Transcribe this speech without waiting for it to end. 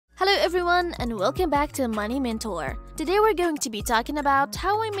Hello everyone and welcome back to Money Mentor. Today we're going to be talking about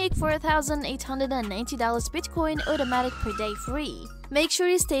how I make $4,890 Bitcoin automatic per day free. Make sure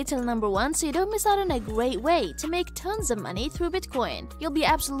you stay till number 1 so you don't miss out on a great way to make tons of money through Bitcoin. You'll be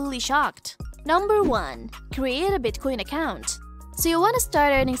absolutely shocked. Number 1. Create a Bitcoin account. So you want to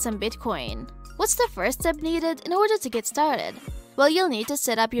start earning some Bitcoin. What's the first step needed in order to get started? Well, you'll need to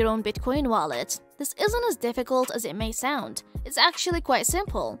set up your own Bitcoin wallet. This isn't as difficult as it may sound. It's actually quite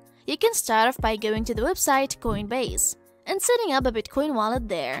simple. You can start off by going to the website Coinbase and setting up a Bitcoin wallet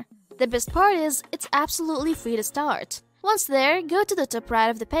there. The best part is, it's absolutely free to start. Once there, go to the top right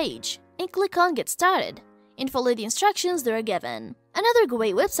of the page and click on Get Started and follow the instructions that are given. Another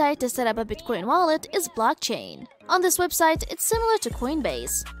great website to set up a Bitcoin wallet is Blockchain. On this website, it's similar to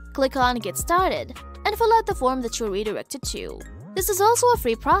Coinbase. Click on Get Started and fill out the form that you're redirected to. This is also a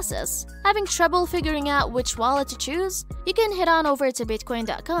free process. Having trouble figuring out which wallet to choose? You can head on over to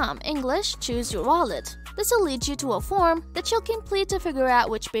bitcoin.com, English, choose your wallet. This will lead you to a form that you'll complete to figure out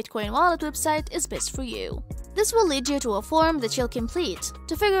which Bitcoin wallet website is best for you.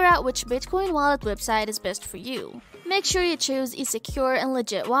 Make sure you choose a secure and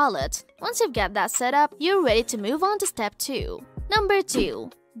legit wallet. Once you've got that set up, you're ready to move on to step 2. Number 2.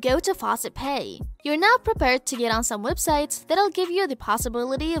 Go to FaucetPay. You're now prepared to get on some websites that'll give you the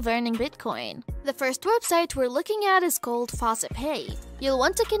possibility of earning Bitcoin. The first website we're looking at is called FaucetPay. You'll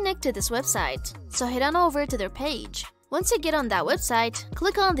want to connect to this website, so head on over to their page. Once you get on that website,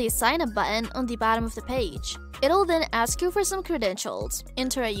 click on the Sign Up button on the bottom of the page. It'll then ask you for some credentials.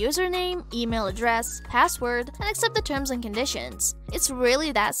 Enter a username, email address, password, and accept the terms and conditions. It's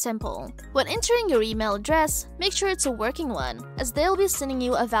really that simple. When entering your email address, make sure it's a working one, as they'll be sending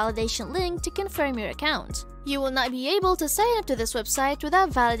you a validation link to confirm your account. You will not be able to sign up to this website without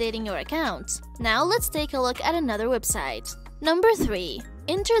validating your account. Now let's take a look at another website. Number 3.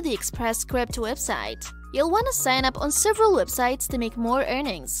 Enter the Express Crypto website. You'll want to sign up on several websites to make more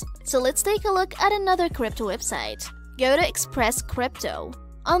earnings. So let's take a look at another crypto website. Go to Express Crypto.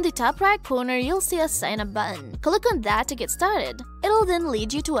 On the top right corner, you'll see a sign up button. Click on that to get started. It'll then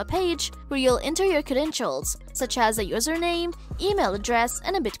lead you to a page where you'll enter your credentials, such as a username, email address,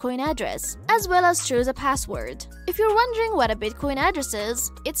 and a Bitcoin address, as well as choose a password. If you're wondering what a Bitcoin address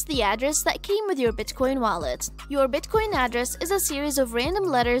is, it's the address that came with your Bitcoin wallet. Your Bitcoin address is a series of random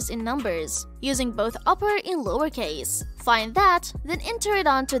letters and numbers, using both upper and lowercase. Find that, then enter it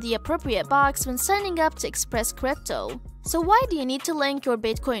onto the appropriate box when signing up to Express Crypto. So why do you need to link your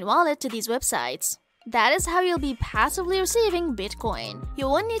Bitcoin wallet to these websites? That is how you'll be passively receiving Bitcoin. You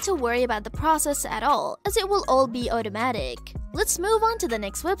won't need to worry about the process at all, as it will all be automatic. Let's move on to the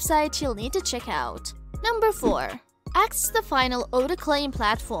next website you'll need to check out. Number 4. Access the final Autoclaim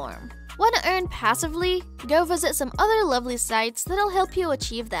platform. Want to earn passively? Go visit some other lovely sites that'll help you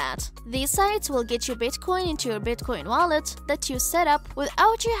achieve that. These sites will get you Bitcoin into your Bitcoin wallet that you set up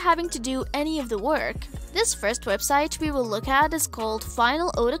without you having to do any of the work. This first website we will look at is called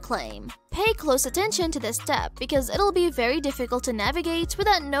Final Autoclaim. Pay close attention to this step because it'll be very difficult to navigate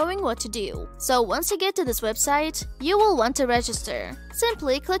without knowing what to do. So once you get to this website, you will want to register.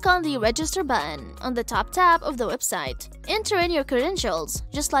 Simply click on the Register button on the top tab of the website. Enter in your credentials,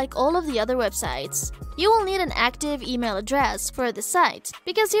 just like all of the other websites. You will need an active email address for the site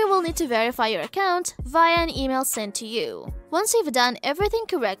because you will need to verify your account via an email sent to you. Once you've done everything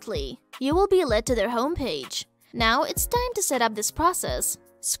correctly, you will be led to their homepage. Now it's time to set up this process.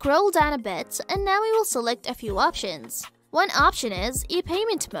 Scroll down a bit and now we will select a few options. One option is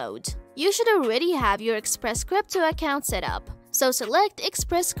e-payment mode. You should already have your Express Crypto account set up, so select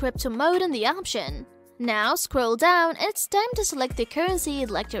Express Crypto mode in the option. Now scroll down and it's time to select the currency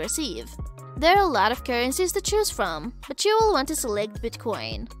you'd like to receive. There are a lot of currencies to choose from, but you will want to select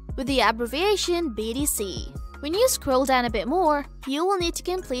Bitcoin with the abbreviation BTC. When you scroll down a bit more, you will need to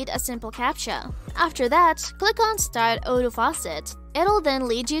complete a simple CAPTCHA. After that, click on Start Auto Faucet. It'll then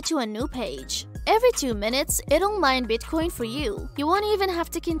lead you to a new page. Every 2 minutes, it'll mine Bitcoin for you. You won't even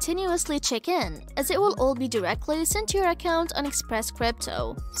have to continuously check in, as it will all be directly sent to your account on Express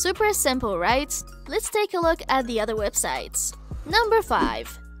Crypto. Super simple, right? Let's take a look at the other websites. Number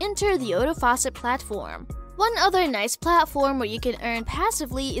 5. Enter the Auto Faucet platform. One other nice platform where you can earn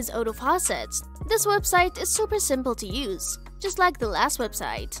passively is Auto Faucet. This website is super simple to use, just like the last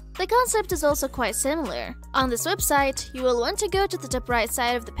website. The concept is also quite similar. On this website, you will want to go to the top right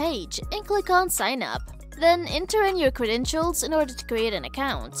side of the page and click on Sign Up. Then enter in your credentials in order to create an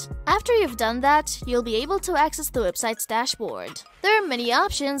account. After you've done that, you'll be able to access the website's dashboard. There are many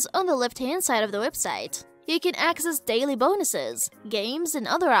options on the left-hand side of the website. You can access daily bonuses, games, and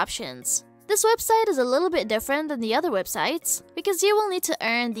other options. This website is a little bit different than the other websites because you will need to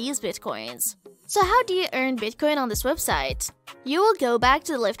earn these Bitcoins. So how do you earn Bitcoin on this website? You will go back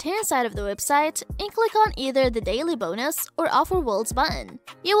to the left-hand side of the website and click on either the Daily Bonus or Offer Worlds button.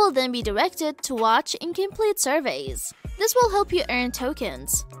 You will then be directed to watch and complete surveys. This will help you earn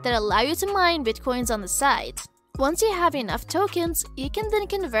tokens that allow you to mine Bitcoins on the site. Once you have enough tokens, you can then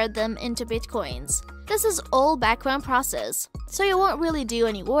convert them into Bitcoins. This is all background process, so you won't really do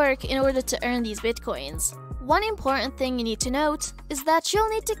any work in order to earn these Bitcoins. One important thing you need to note is that you'll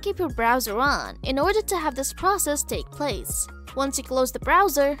need to keep your browser on in order to have this process take place. Once you close the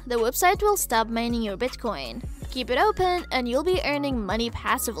browser, the website will stop mining your Bitcoin. Keep it open and you'll be earning money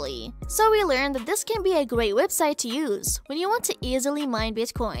passively. So we learned that this can be a great website to use when you want to easily mine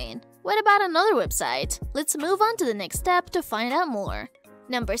Bitcoin. What about another website? Let's move on to the next step to find out more.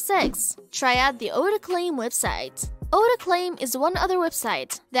 Number 6. Try out the Autoclaim website. Autoclaim is one other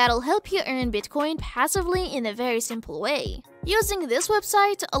website that'll help you earn Bitcoin passively in a very simple way. Using this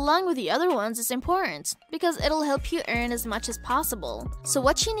website along with the other ones is important because it'll help you earn as much as possible. So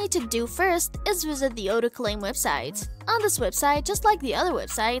what you need to do first is visit the Autoclaim website. On this website, just like the other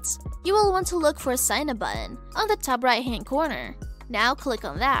websites, you will want to look for a sign up button on the top right-hand corner. Now click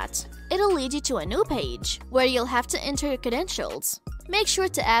on that. It'll lead you to a new page where you'll have to enter your credentials. Make sure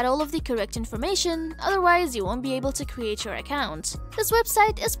to add all of the correct information, otherwise you won't be able to create your account. This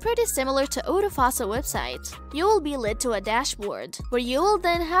website is pretty similar to Go To Faucet website. You will be led to a dashboard, where you will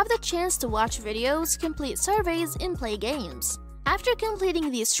then have the chance to watch videos, complete surveys, and play games. After completing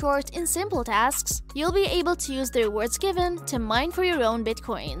these short and simple tasks, you'll be able to use the rewards given to mine for your own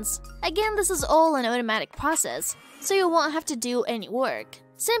Bitcoins. Again, this is all an automatic process, so you won't have to do any work.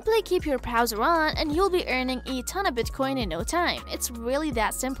 Simply keep your browser on and you'll be earning a ton of Bitcoin in no time. It's really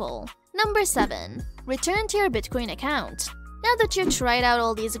that simple. Number 7. Return to your Bitcoin account. Now that you've tried out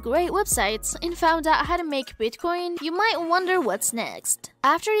all these great websites and found out how to make Bitcoin, you might wonder what's next.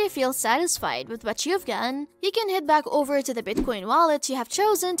 After you feel satisfied with what you've gotten, you can head back over to the Bitcoin wallet you have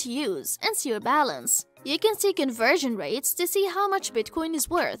chosen to use and see your balance. You can see conversion rates to see how much Bitcoin is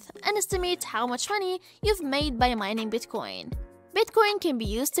worth and estimate how much money you've made by mining Bitcoin. Bitcoin can be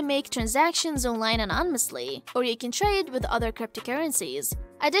used to make transactions online anonymously, or you can trade with other cryptocurrencies.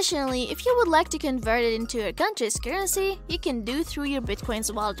 Additionally, if you would like to convert it into your country's currency, you can do through your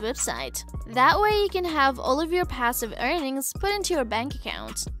Bitcoin's wallet website. That way you can have all of your passive earnings put into your bank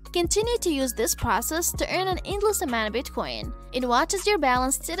account. Continue to use this process to earn an endless amount of Bitcoin, and watch as your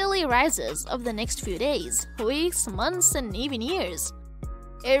balance steadily rises over the next few days, weeks, months, and even years.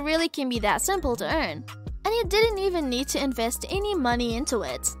 It really can be that simple to earn. And you didn't even need to invest any money into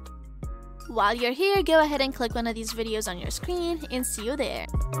it. While you're here, go ahead and click one of these videos on your screen and see you there.